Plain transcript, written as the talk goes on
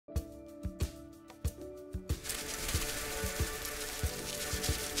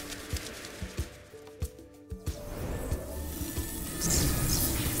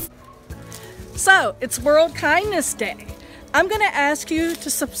So, it's World Kindness Day. I'm going to ask you to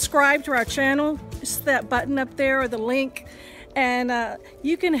subscribe to our channel. It's that button up there or the link. And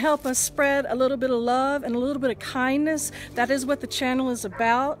you can help us spread a little bit of love and a little bit of kindness. That is what the channel is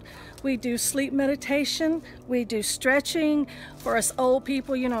about. We do sleep meditation. We do stretching. For us old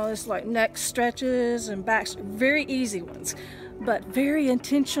people, you know, it's like neck stretches and back, very easy ones, but very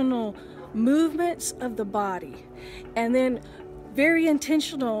intentional movements of the body. And then very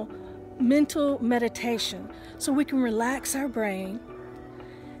intentional mental meditation, so we can relax our brain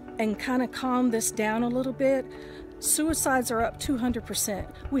and kind of calm this down a little bit. Suicides are up 200%.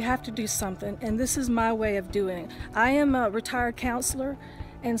 We have to do something, and this is my way of doing it. I am a retired counselor,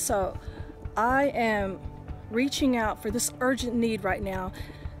 and so I am reaching out for this urgent need right now.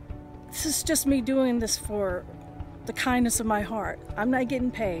 This is just me doing this for the kindness of my heart. I'm not getting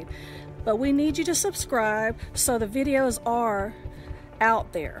paid, but we need you to subscribe so the videos are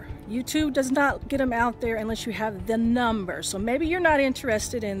out there. YouTube does not get them out there unless you have the number. So maybe you're not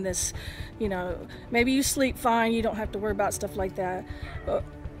interested in this, you know, maybe you sleep fine, you don't have to worry about stuff like that. But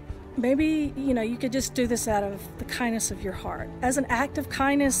maybe, you know, you could just do this out of the kindness of your heart as an act of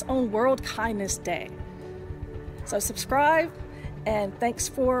kindness on World Kindness Day. So subscribe, and thanks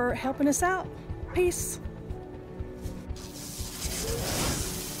for helping us out. Peace.